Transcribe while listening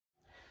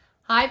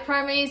Hi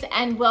primaries,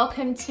 and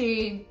welcome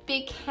to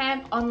Big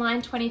Camp Online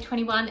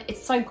 2021.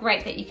 It's so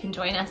great that you can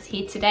join us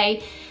here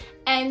today.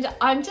 And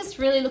I'm just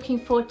really looking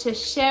forward to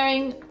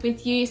sharing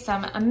with you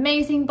some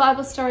amazing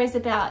Bible stories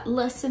about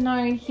lesser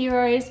known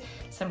heroes,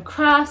 some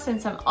crafts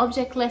and some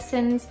object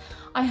lessons.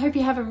 I hope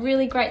you have a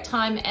really great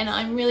time, and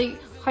I'm really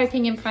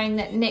hoping and praying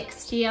that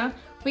next year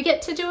we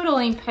get to do it all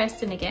in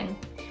person again.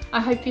 I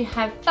hope you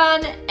have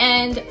fun,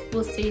 and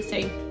we'll see you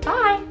soon.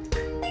 Bye.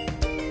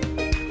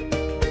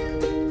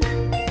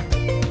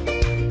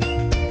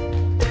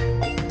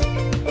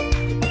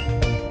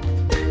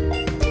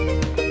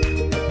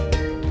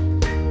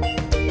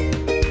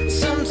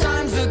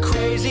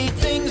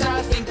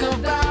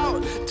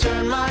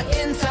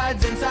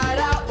 Inside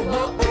out,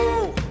 whoa,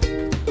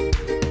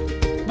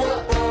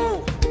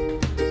 whoa,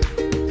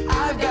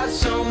 I've got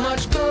so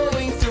much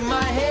going through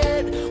my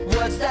head.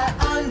 What's that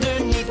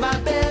underneath my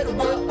bed?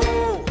 Whoa,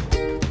 whoa,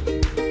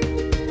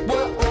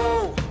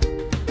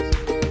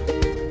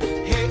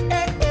 hey,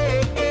 hey,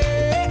 hey,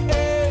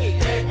 hey,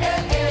 hey,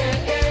 hey,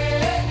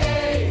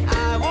 hey,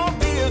 I won't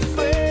be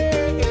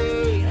afraid.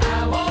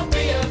 I won't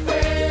be afraid.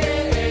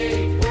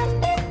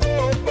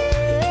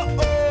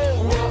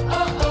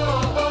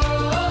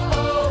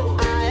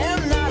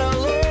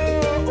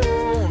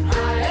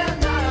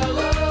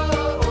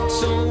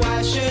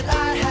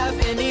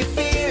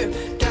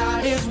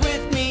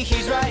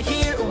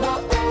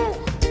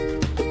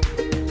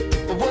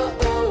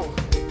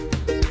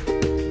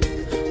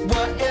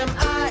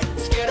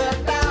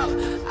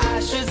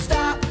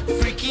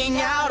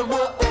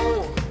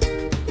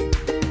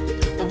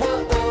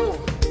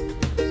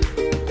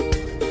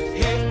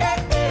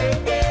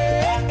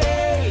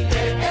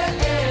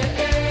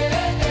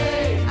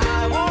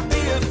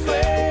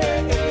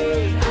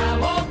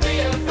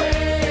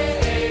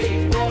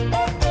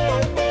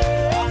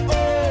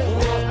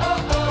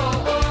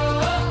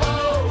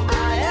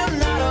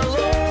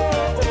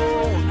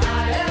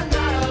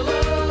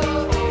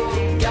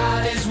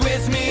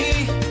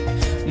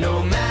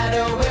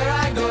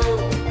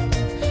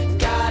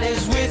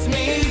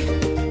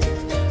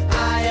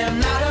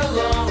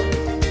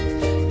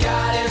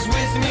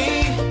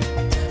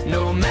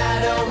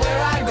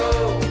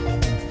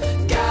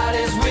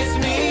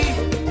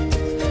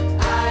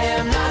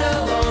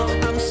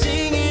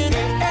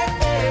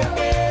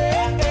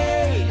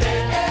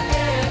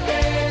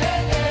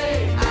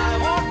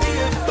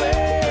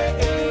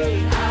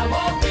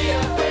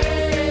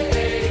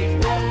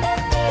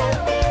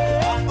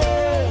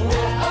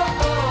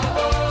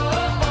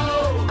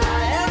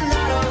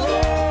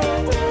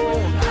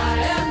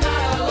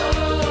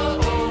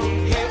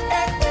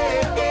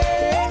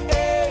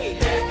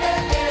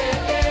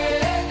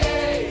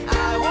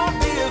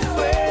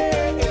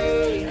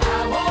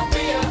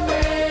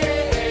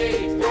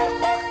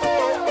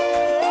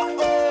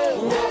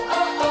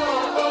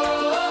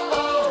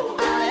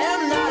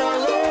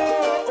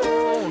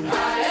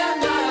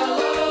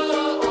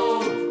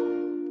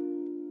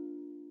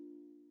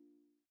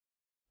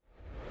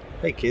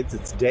 Hey kids,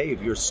 it's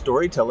Dave, your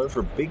storyteller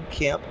for Big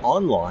Camp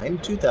Online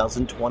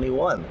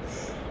 2021.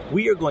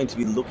 We are going to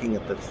be looking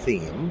at the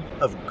theme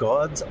of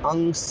God's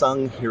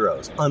unsung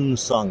heroes.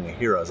 Unsung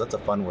heroes, that's a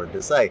fun word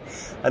to say.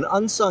 An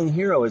unsung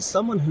hero is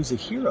someone who's a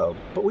hero,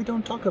 but we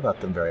don't talk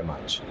about them very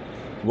much.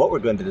 What we're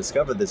going to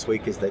discover this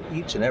week is that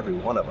each and every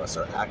one of us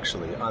are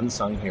actually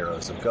unsung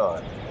heroes of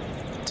God.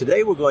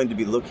 Today we're going to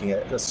be looking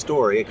at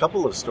a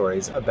couple of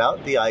stories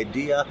about the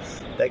idea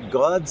that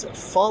God's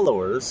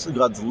followers,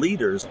 God's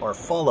leaders are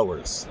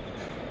followers.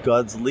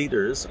 God's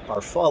leaders are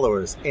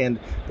followers. And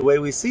the way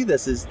we see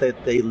this is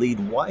that they lead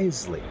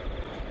wisely.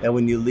 And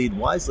when you lead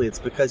wisely, it's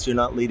because you're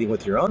not leading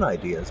with your own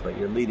ideas, but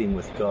you're leading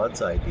with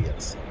God's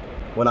ideas.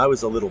 When I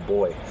was a little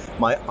boy,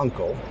 my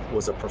uncle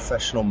was a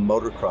professional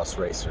motocross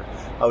racer.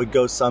 I would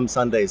go some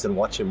Sundays and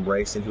watch him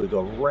race, and he would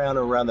go round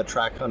and around the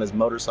track on his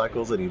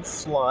motorcycles, and he'd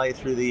fly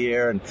through the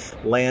air and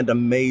land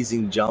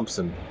amazing jumps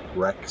and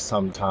wreck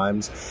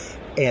sometimes.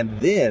 And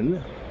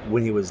then,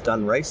 when he was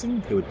done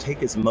racing, he would take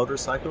his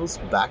motorcycles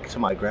back to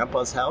my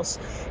grandpa's house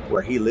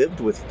where he lived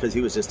because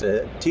he was just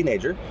a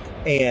teenager,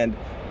 and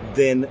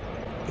then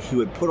he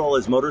would put all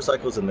his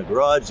motorcycles in the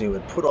garage, and he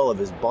would put all of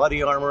his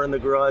body armor in the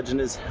garage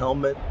and his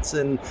helmets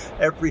and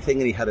everything.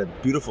 And he had a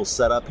beautiful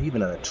setup. He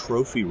even had a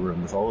trophy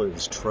room with all of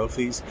his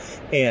trophies.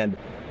 And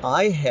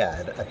I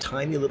had a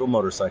tiny little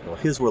motorcycle.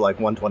 His were like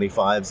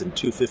 125s and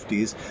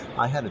 250s.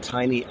 I had a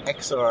tiny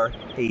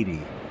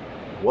XR80.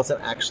 It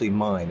wasn't actually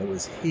mine, it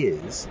was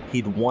his.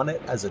 He'd won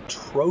it as a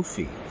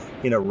trophy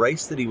in a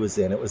race that he was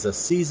in. It was a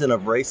season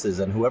of races,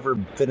 and whoever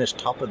finished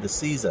top of the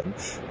season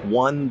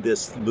won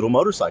this little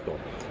motorcycle.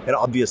 And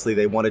obviously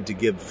they wanted to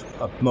give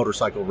a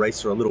motorcycle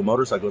racer a little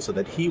motorcycle so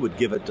that he would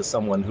give it to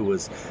someone who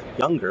was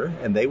younger,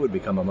 and they would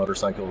become a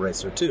motorcycle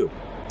racer too.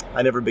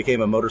 I never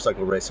became a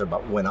motorcycle racer,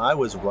 but when I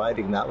was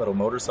riding that little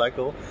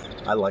motorcycle,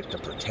 I liked to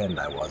pretend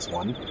I was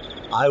one.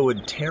 I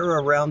would tear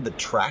around the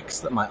tracks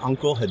that my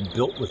uncle had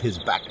built with his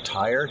back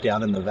tire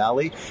down in the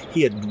valley.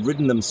 He had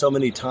ridden them so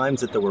many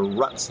times that there were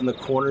ruts in the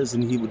corners,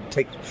 and he would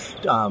take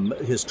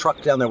his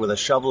truck down there with a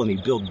shovel and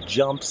he'd build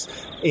jumps.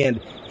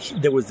 And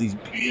there was these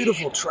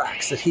beautiful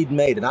tracks that he'd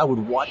made, and I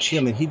would watch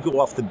him, and he'd go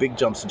off the big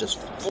jumps and just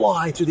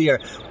fly through the air.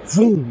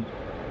 Vroom!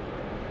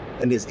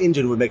 And his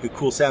engine would make a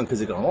cool sound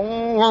because it'd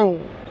go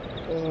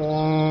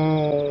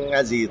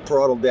as he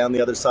throttled down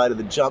the other side of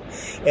the jump.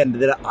 And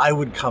then I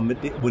would come,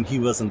 when he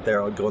wasn't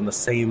there, I would go on the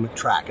same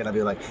track, and I'd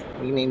be like,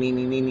 and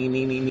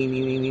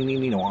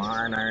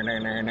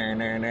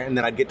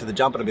then I'd get to the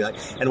jump, and I'd be like,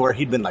 and where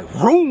he'd been like,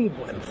 vroom,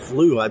 and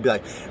flew, I'd be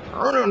like,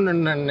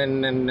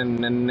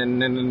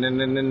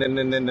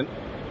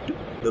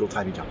 little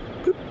tiny jump,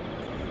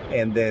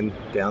 and then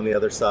down the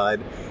other side.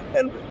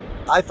 And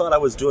I thought I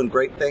was doing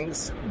great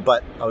things,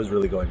 but I was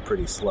really going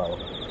pretty slow.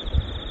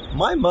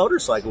 My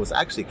motorcycle was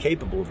actually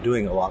capable of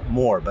doing a lot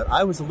more, but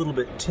I was a little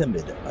bit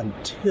timid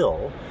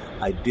until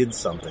I did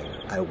something.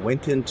 I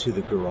went into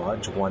the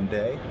garage one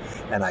day,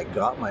 and I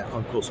got my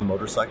uncle's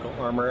motorcycle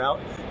armor out,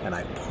 and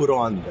I put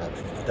on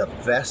the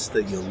vest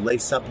that you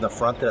lace up in the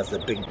front that has the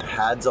big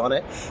pads on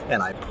it,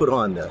 and I put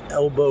on the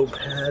elbow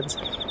pads,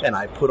 and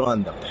I put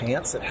on the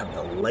pants that have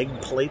the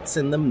leg plates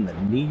in them, and the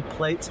knee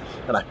plates,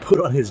 and I put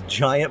on his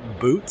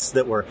giant boots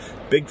that were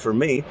big for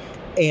me,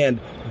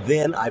 and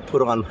then I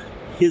put on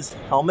his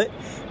helmet,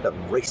 the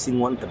racing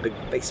one, the big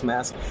face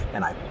mask,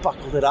 and I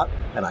buckled it up,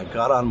 and I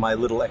got on my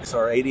little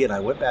XR80, and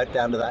I went back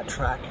down to that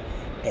track,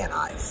 and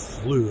I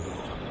flew.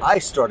 I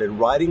started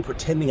riding,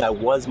 pretending I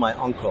was my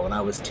uncle, and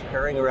I was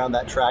tearing around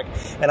that track,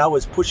 and I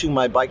was pushing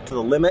my bike to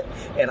the limit,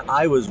 and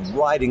I was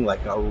riding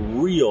like a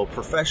real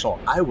professional.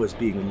 I was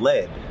being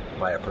led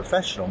by a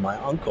professional, my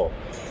uncle,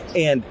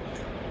 and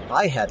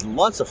I had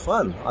lots of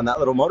fun on that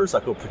little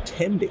motorcycle,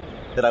 pretending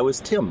that I was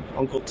Tim,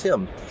 Uncle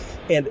Tim.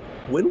 And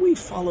when we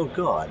follow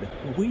God,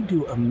 we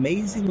do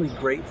amazingly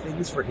great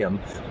things for Him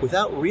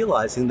without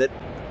realizing that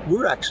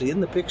we're actually in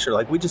the picture.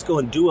 Like, we just go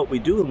and do what we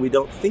do, and we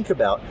don't think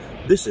about,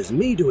 this is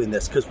me doing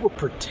this, because we're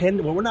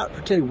pretending. Well, we're not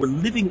pretending. We're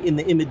living in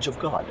the image of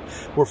God.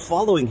 We're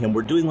following Him.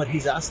 We're doing what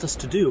He's asked us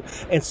to do.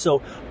 And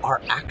so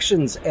our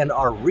actions and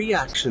our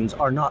reactions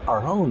are not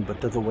our own, but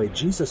they're the way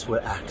Jesus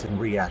would act and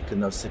react in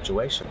those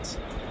situations.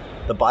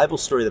 The Bible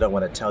story that I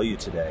want to tell you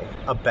today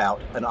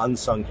about an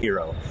unsung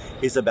hero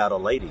is about a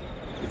lady.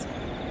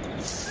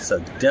 So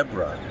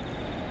Deborah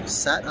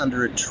sat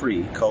under a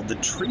tree called the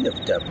Tree of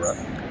Deborah,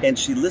 and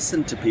she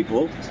listened to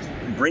people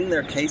bring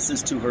their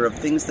cases to her of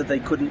things that they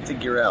couldn't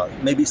figure out.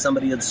 Maybe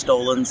somebody had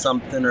stolen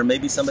something, or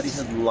maybe somebody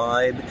had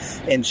lied,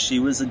 and she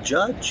was a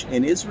judge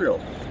in Israel,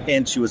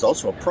 and she was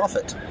also a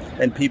prophet.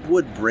 And people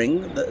would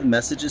bring the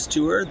messages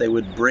to her, they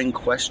would bring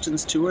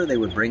questions to her, they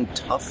would bring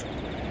tough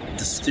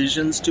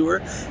decisions to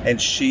her,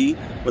 and she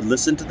would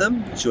listen to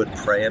them, she would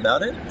pray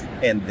about it,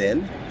 and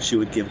then she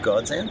would give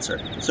God's answer.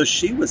 So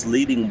she was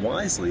leading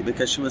wisely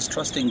because she was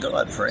trusting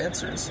God for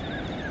answers.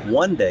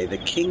 One day, the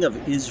king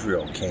of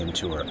Israel came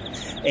to her,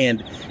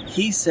 and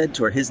he said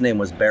to her, his name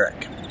was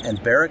Barak,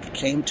 and Barak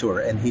came to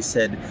her, and he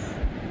said,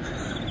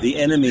 the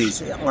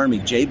enemy's army,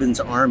 Jabin's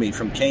army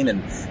from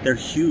Canaan, they're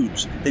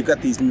huge. They've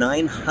got these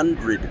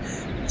 900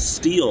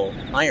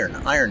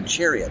 iron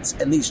chariots,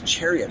 and these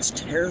chariots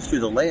tear through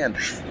the land,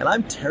 and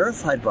I'm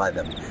terrified by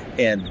them.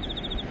 And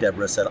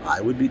Deborah said, I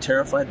would be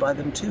terrified by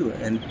them too.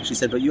 And she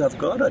said, but you have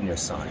God on your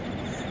side.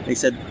 And he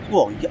said,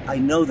 well, yeah, I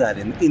know that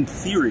in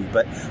theory,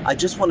 but I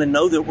just want to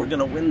know that we're going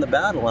to win the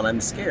battle, and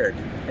I'm scared.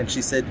 And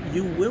she said,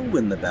 you will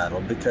win the battle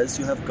because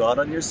you have God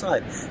on your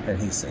side.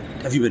 And he said,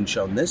 have you been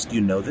shown this? Do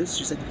you know this?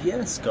 She said,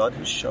 yes, God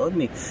has shown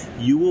me.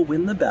 You will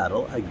win the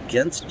battle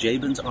against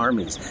Jabin's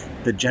armies.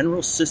 The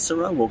general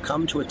Sisera will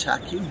come to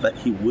attack you, but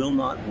he will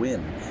not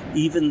win,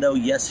 even though,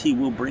 yes, he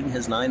will bring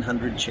his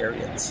 900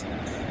 chariots.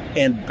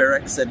 And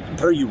Barak said,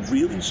 but are you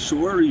really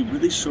sure? Are you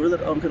really sure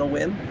that I'm going to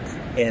win?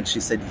 And she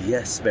said,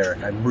 yes,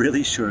 Barak, I'm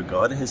really sure.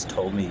 God has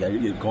told me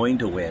you're going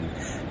to win.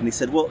 And he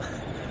said, well,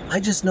 I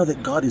just know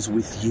that God is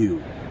with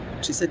you.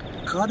 She said,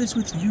 God is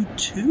with you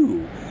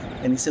too.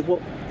 And he said,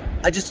 well,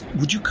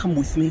 would you come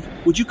with me?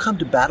 Would you come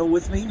to battle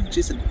with me?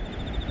 She said,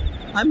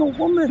 I'm a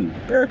woman,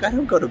 Barak, I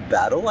don't go to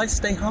battle. I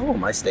stay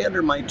home. I stay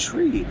under my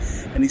tree.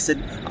 And he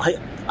said,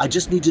 I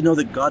just need to know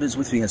that God is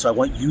with me, and so I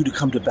want you to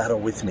come to battle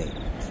with me.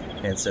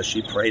 And so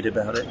she prayed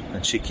about it,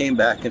 and she came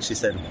back and she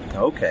said,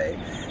 okay,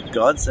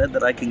 God said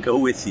that I can go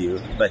with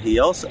you, but he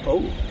also,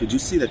 oh, did you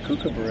see the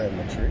kookaburra in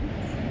the tree?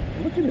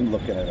 Look at him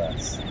looking at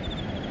us.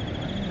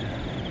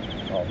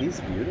 Oh, he's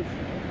beautiful.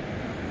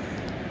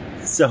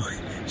 So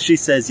she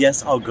says,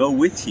 yes, I'll go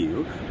with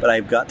you, but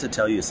I've got to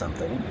tell you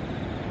something.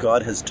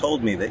 God has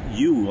told me that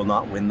you will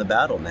not win the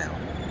battle now.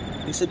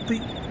 He said,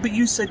 but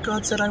you said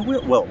God said I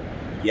will. Well,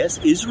 yes,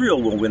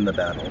 Israel will win the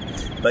battle,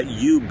 but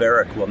you,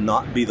 Barak, will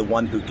not be the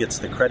one who gets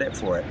the credit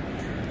for it.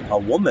 A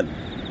woman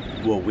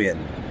will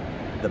win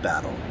the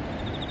battle.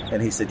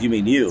 And he said, you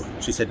mean you?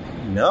 She said,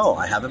 no,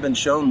 I haven't been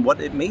shown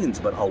what it means,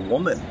 but a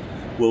woman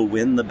will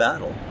win the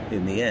battle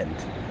in the end.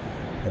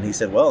 And he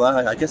said, well,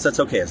 I guess that's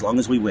okay as long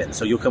as we win.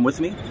 So you'll come with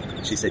me?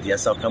 She said,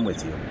 yes, I'll come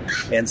with you.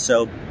 And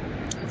so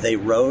they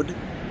rode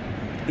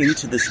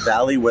into this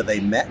valley where they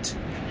met,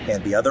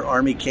 and the other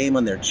army came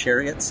on their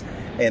chariots,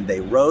 and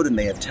they rode and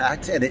they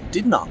attacked, and it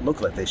did not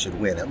look like they should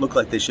win. It looked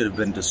like they should have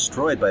been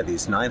destroyed by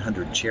these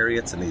 900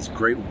 chariots and these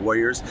great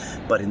warriors.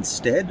 But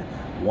instead,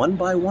 one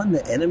by one,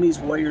 the enemy's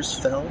warriors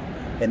fell,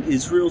 and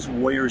Israel's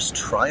warriors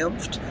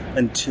triumphed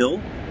until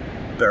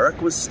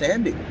Barak was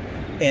standing,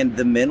 and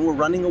the men were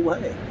running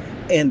away.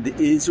 And the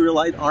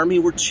Israelite army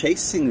were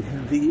chasing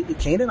the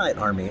Canaanite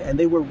army, and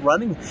they were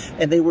running,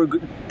 and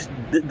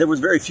there was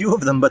very few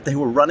of them, but they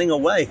were running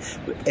away.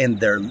 And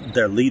their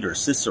leader,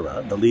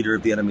 Sisera, the leader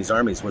of the enemy's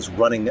armies, was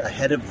running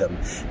ahead of them.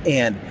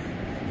 And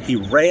he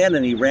ran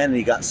and he ran and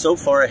he got so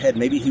far ahead,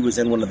 maybe he was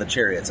in one of the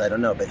chariots, I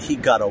don't know, but he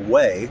got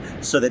away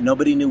so that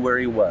nobody knew where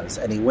he was.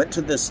 And he went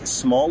to this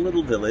small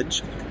little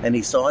village, and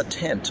he saw a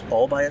tent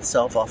all by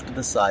itself off to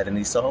the side, and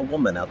he saw a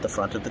woman out the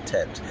front of the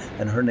tent,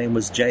 and her name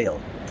was Jael.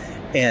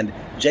 And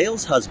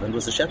Jael's husband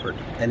was a shepherd,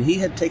 and he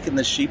had taken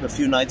the sheep a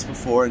few nights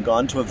before and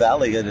gone to a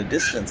valley at a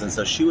distance, and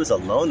so she was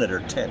alone at her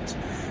tent.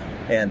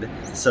 And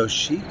so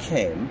she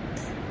came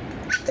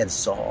and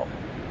saw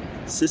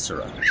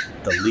Sisera,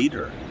 the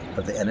leader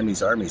of the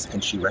enemy's armies,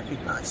 and she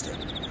recognized him.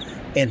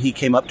 And he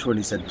came up to her and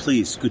he said,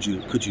 please, could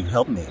you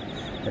help me?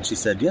 And she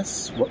said,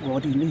 yes,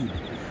 what do you need?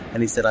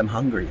 And he said, I'm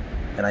hungry,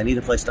 and I need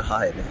a place to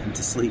hide and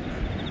to sleep.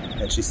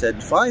 And she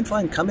said, fine,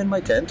 come in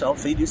my tent, I'll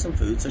feed you some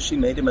food. So she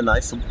made him a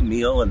nice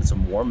meal and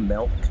some warm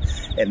milk.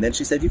 And then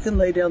she said, you can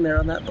lay down there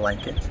on that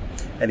blanket.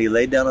 And he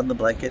laid down on the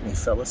blanket and he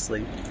fell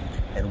asleep.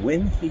 And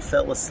when he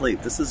fell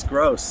asleep, this is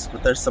gross,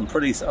 but there's some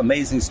pretty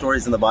amazing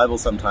stories in the Bible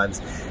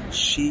sometimes,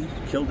 she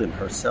killed him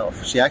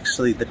herself. She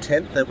actually, the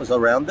tent that was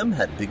around them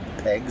had big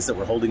pegs that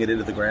were holding it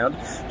into the ground.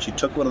 She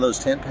took one of those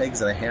tent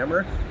pegs and a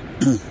hammer,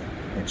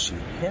 and she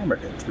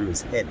hammered it through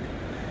his head.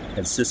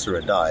 And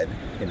Sisera died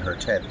in her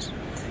tent.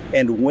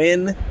 And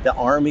when the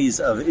armies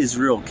of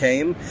Israel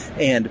came,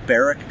 and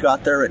Barak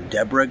got there, and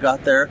Deborah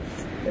got there,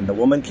 and the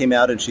woman came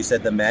out and she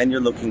said, the man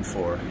you're looking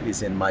for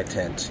is in my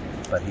tent,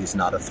 but he's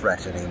not a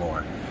threat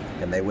anymore.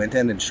 And they went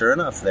in, and sure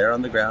enough, there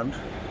on the ground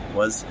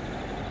was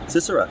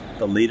Sisera,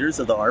 the leaders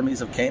of the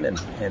armies of Canaan,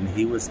 and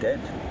he was dead.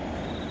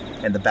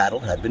 And the battle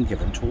had been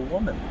given to a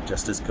woman,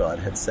 just as God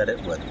had said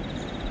it would.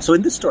 So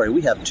in this story,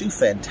 we have two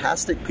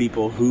fantastic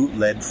people who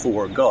led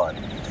for God.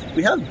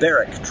 We have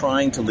Barak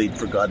trying to lead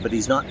for God, but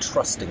he's not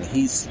trusting.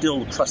 He's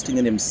still trusting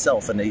in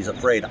himself, and he's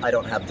afraid, I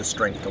don't have the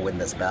strength to win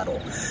this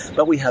battle.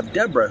 But we have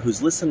Deborah,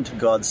 who's listened to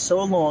God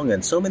so long,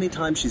 and so many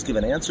times she's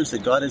given answers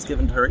that God has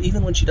given to her.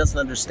 Even when she doesn't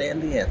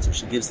understand the answer,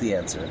 she gives the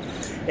answer.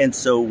 And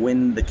so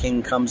when the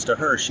king comes to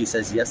her, she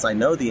says, yes, I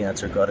know the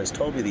answer. God has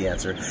told me the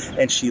answer.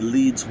 And she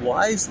leads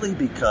wisely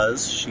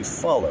because she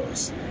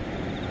follows.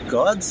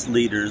 God's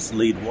leaders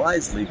lead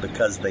wisely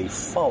because they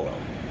follow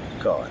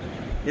God.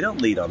 They don't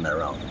lead on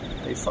their own.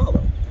 They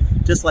follow.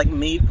 Just like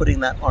me putting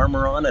that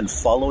armor on and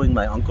following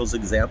my uncle's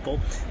example,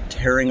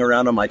 tearing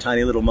around on my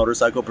tiny little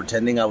motorcycle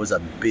pretending I was a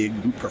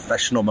big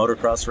professional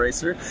motocross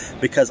racer,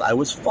 because I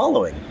was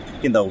following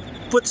in the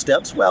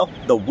footsteps, well,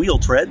 the wheel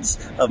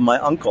treads of my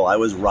uncle. I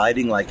was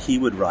riding like he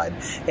would ride.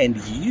 And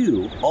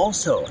you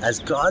also, as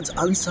God's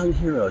unsung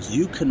heroes,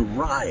 you can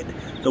ride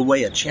the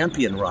way a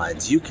champion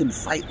rides. You can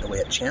fight the way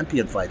a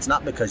champion fights,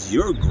 not because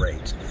you're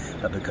great,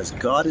 but because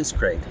God is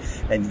great.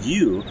 And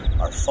you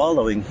are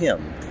following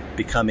him,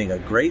 becoming a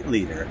great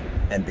leader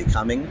and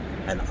becoming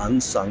an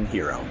unsung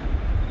hero.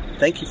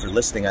 Thank you for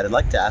listening. I'd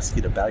like to ask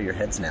you to bow your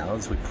heads now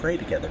as we pray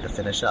together to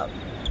finish up.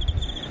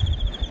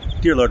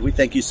 Dear Lord, we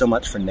thank you so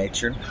much for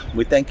nature.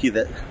 We thank you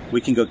that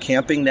we can go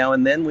camping now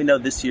and then. We know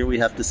this year we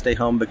have to stay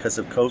home because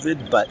of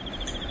COVID, but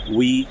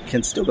we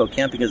can still go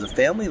camping as a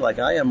family like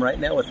I am right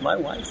now with my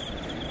wife.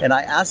 And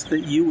I ask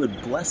that you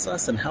would bless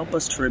us and help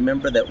us to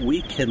remember that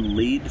we can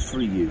lead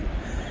for you.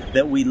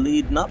 That we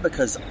lead not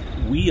because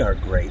we are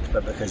great,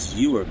 but because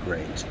you are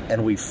great,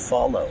 and we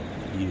follow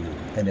you.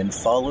 And in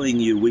following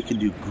you, we can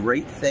do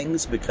great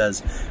things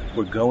because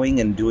we're going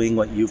and doing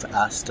what you've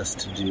asked us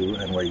to do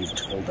and where you've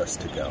told us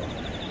to go.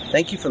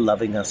 Thank you for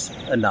loving us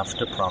enough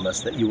to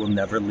promise that you will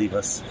never leave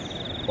us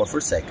or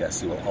forsake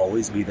us. You will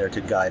always be there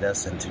to guide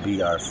us and to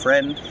be our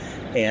friend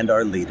and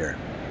our leader.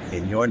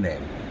 In your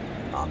name,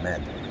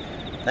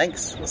 amen.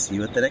 Thanks. We'll see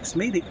you at the next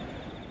meeting.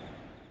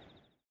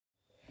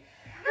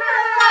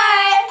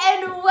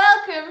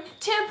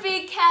 To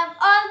Big Camp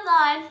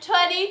Online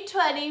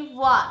 2021.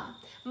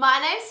 My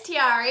name's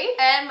Tiari.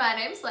 And my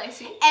name's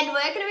Lacey. And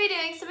we're going to be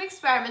doing some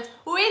experiments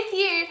with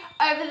you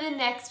over the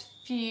next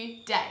few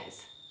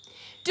days.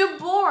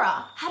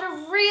 Deborah had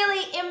a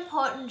really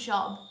important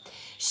job.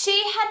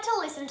 She had to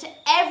listen to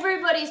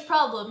everybody's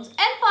problems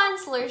and find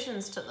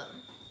solutions to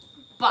them.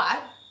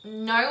 But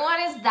no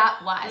one is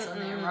that wise on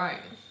their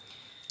own.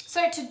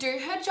 So to do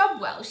her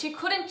job well, she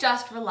couldn't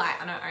just rely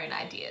on her own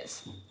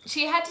ideas.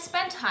 She had to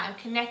spend time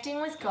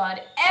connecting with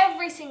God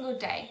every single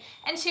day,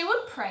 and she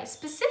would pray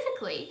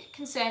specifically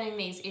concerning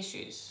these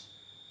issues.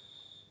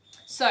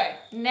 So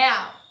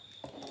now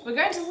we're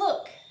going to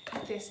look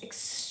with this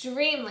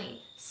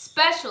extremely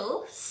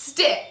special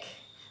stick.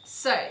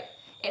 So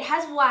it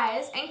has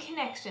wires and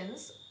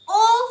connections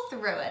all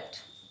through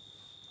it,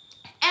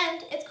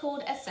 and it's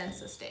called a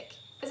sensor stick.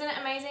 Isn't it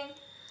amazing?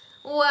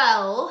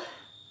 Well,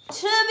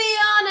 to be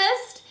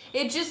honest,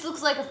 it just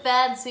looks like a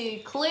fancy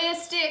clear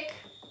stick,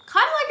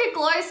 kind of like a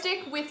glow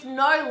stick with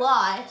no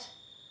light.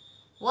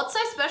 What's so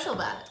special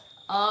about it?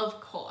 Of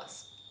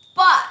course.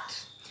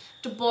 But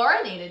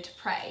Deborah needed to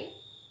pray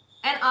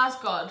and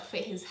ask God for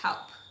his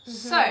help.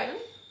 So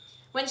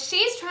when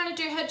she's trying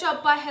to do her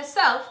job by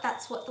herself,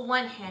 that's what the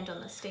one hand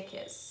on the stick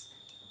is.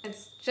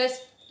 It's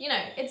just, you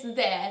know, it's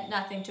there,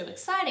 nothing too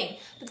exciting.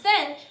 But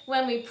then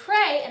when we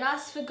pray and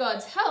ask for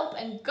God's help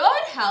and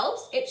God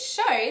helps, it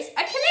shows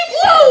a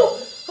connection.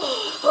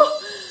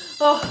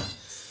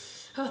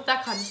 Oh,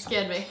 that kind of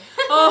scared me.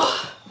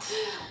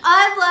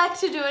 I'd like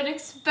to do an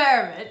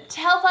experiment to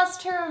help us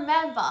to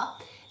remember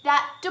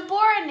that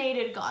Deborah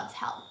needed God's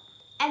help.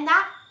 And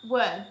that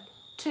word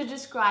to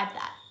describe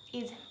that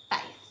is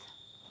faith.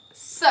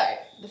 So,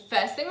 the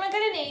first thing we're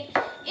going to need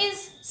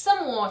is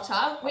some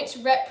water, which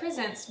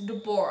represents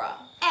Deborah.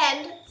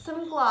 And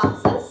some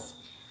glasses.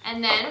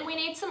 And then we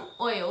need some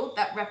oil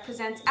that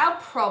represents our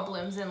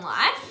problems in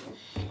life.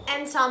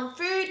 And some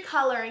food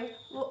colouring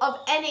of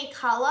any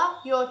colour,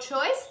 your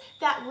choice,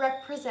 that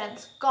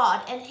represents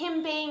God and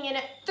Him being in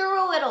it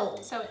through it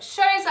all. So it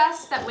shows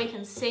us that we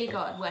can see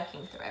God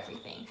working through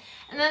everything.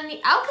 And then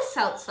the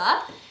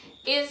Alka-Seltzer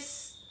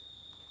is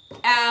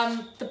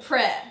the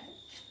prayer.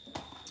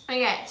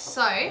 Okay,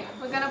 so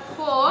we're going to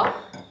pour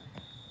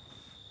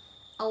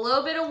a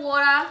little bit of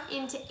water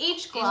Into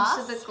each glass.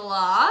 into the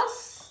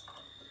glass.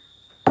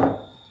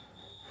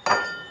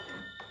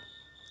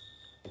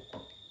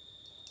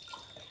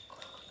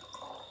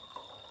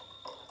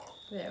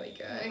 There we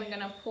go. And we're going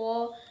to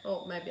pour,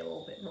 Oh, maybe a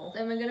little bit more.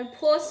 then we're going to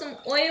pour some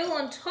oil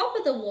on top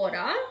of the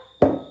water.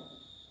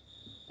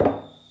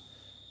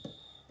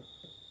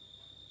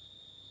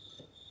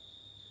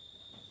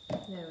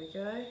 There we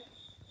go.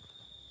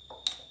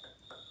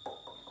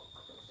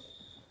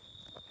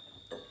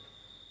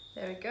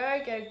 There we go.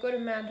 Get a good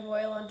amount of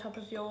oil on top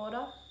of your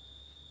water.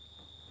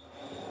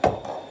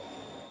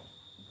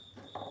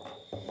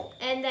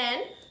 And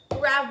then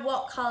grab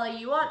what colour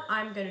you want.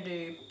 I'm going to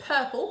do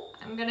purple.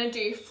 I'm going to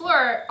do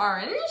fluoro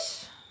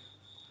orange.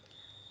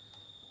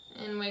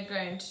 And we're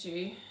going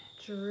to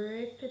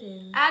Drip it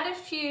in. add a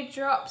few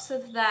drops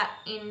of that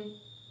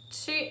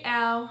into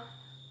our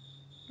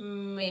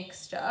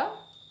mixture.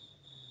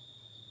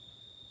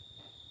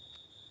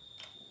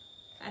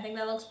 I think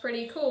that looks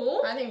pretty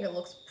cool. I think it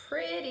looks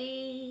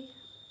pretty.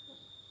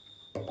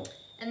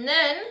 And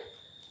then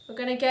we're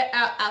going to get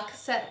our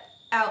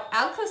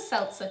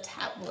Alka-Seltzer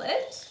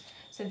tablet.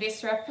 So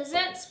this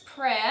represents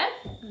prayer.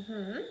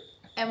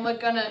 And we're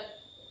going to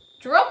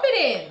drop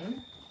it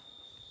in.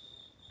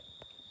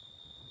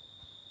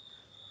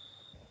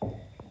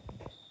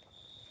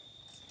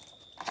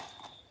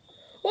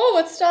 Oh,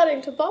 it's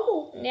starting to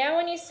bubble. Now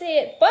when you see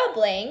it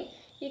bubbling,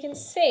 you can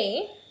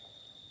see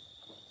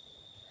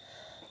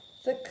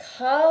The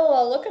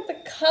colour. Look at the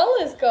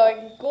colours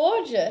going.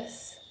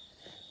 Gorgeous.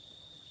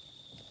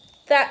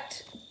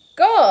 that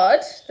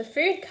God, the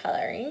food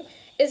colouring,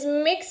 is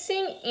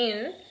mixing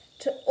in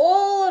to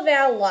all of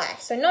our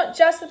life. So not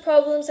just the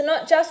problems and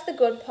not just the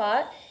good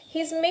part.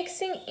 He's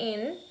mixing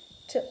in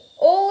to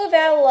all of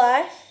our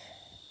life,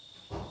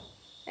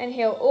 and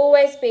He'll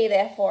always be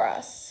there for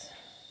us.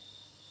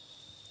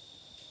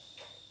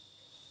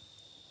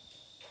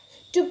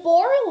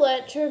 Deborah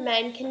learnt to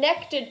remain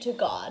connected to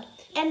God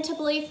and to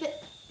believe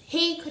that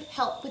He could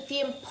help with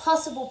the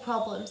impossible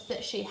problems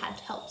that she had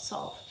to help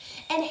solve.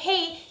 And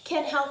He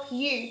can help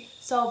you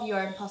solve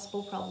your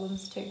impossible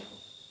problems too.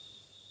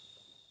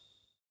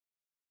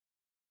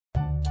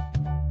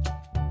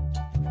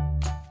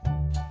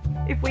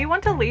 If we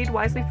want to lead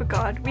wisely for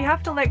God, we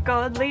have to let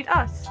God lead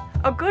us.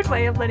 A good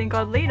way of letting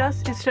God lead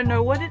us is to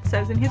know what it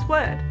says in His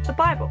Word, the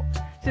Bible.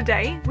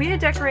 Today, we are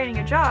decorating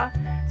a jar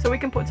so we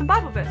can put some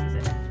Bible verses in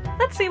it.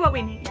 Let's see what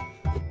we need.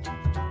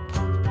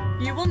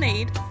 You will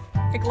need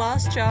a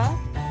glass jar,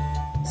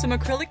 some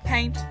acrylic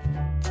paint,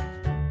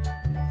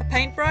 a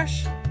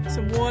paintbrush,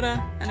 some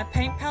water and a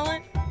paint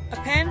palette, a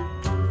pen,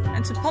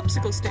 and some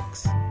popsicle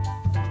sticks.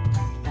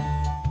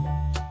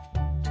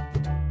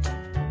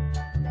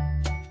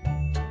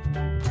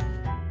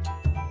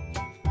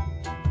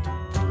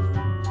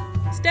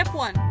 Step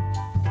 1.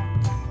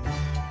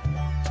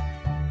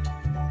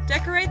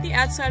 Decorate the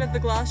outside of the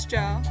glass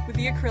jar with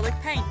the acrylic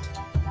paint.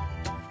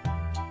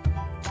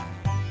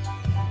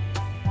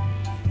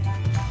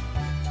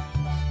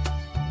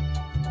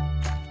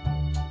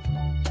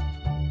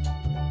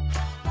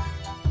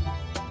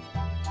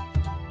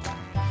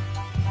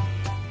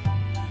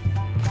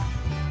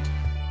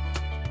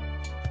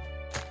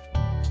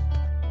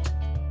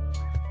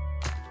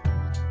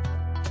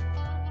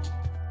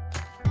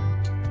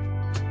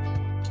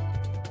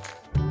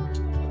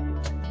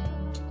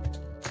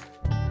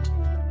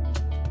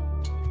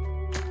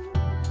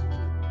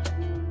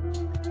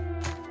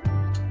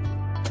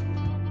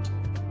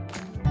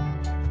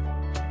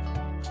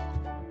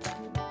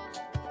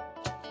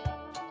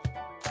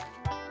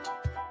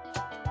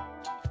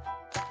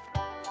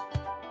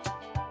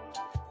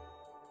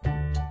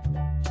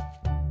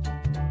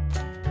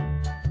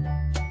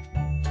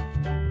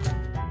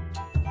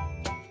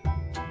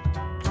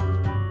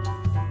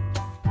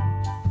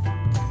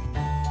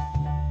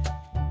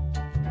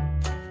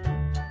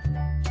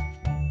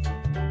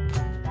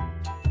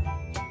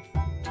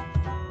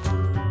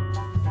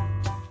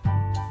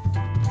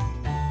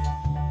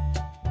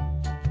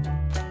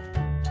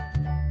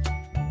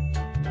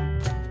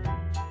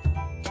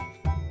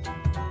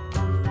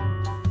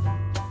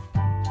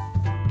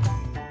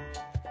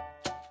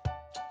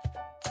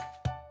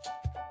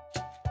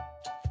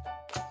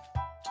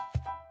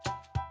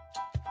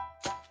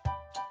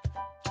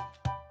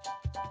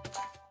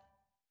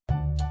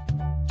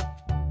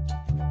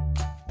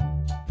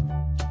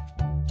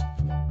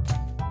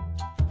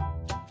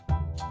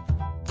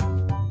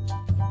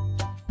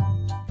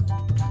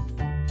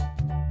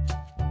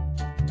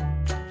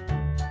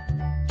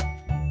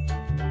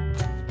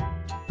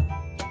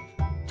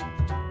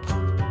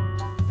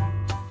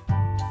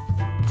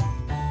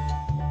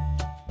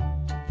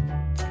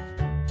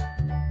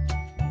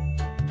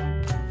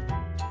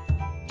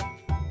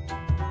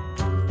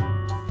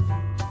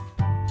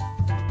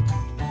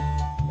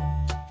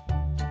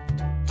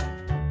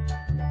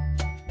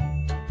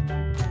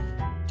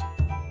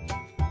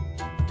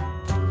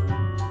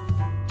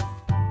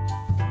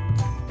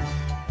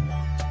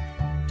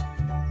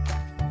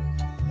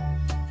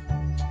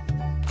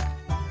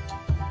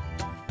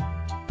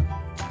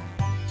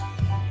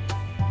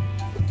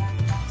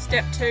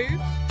 Step 2.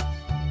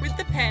 With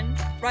the pen,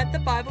 write the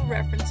Bible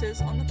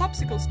references on the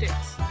popsicle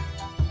sticks.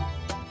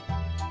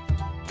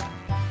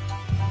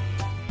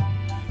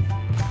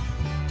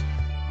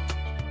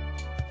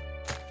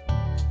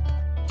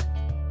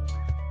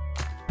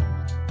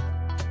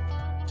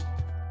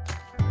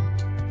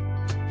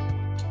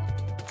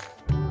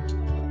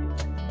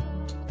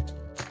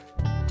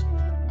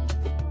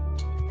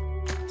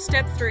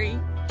 Step 3.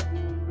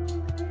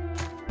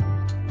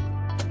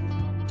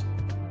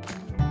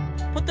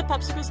 Put the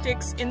popsicle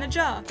sticks in the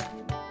jar.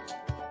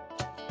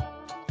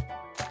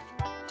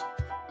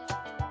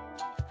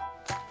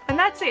 And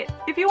that's it.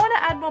 If you want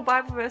to add more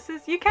Bible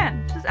verses, you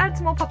can. Just add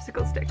some more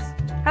popsicle sticks.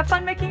 Have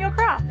fun making your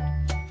craft.